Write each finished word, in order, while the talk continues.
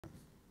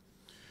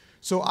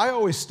So I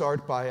always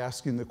start by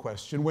asking the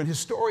question, when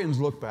historians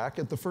look back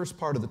at the first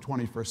part of the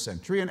 21st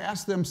century and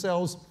ask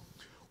themselves,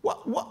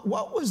 what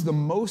was the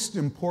most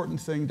important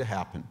thing to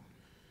happen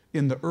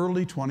in the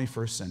early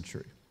 21st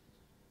century?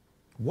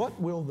 What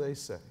will they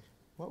say?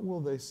 What will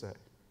they say?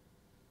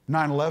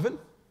 9/11?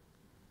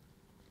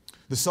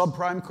 The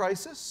subprime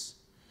crisis?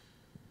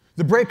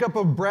 The breakup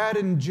of Brad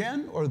and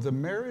Jen, or the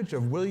marriage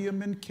of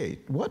William and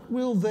Kate? What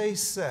will they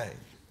say?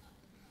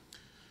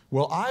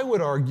 Well, I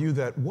would argue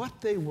that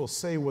what they will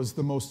say was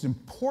the most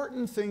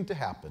important thing to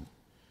happen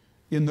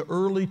in the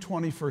early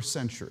 21st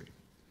century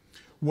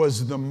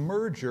was the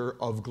merger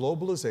of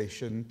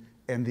globalization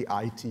and the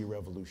IT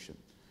revolution.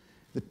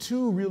 The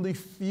two really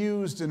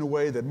fused in a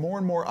way that more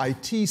and more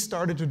IT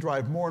started to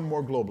drive more and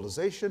more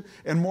globalization,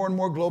 and more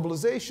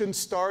globalization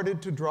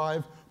started to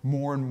drive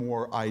more and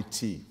more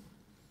IT.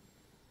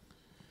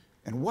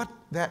 And what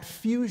that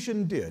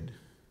fusion did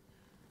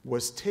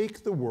was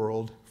take the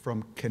world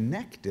from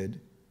connected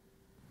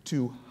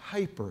to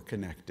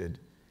hyper-connected,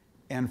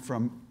 and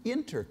from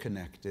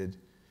interconnected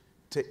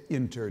to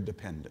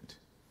interdependent.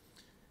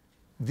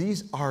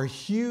 These are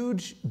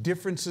huge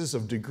differences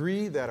of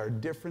degree that are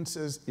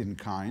differences in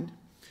kind.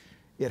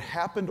 It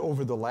happened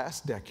over the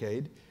last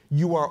decade.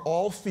 You are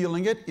all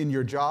feeling it in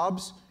your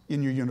jobs,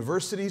 in your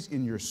universities,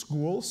 in your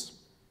schools,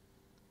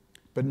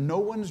 but no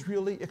one's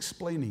really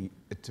explaining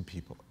it to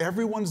people.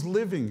 Everyone's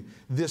living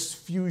this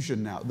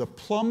fusion now. The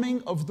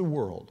plumbing of the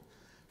world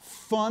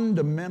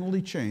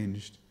fundamentally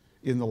changed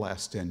in the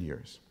last 10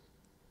 years.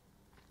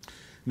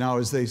 Now,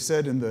 as they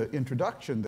said in the introduction,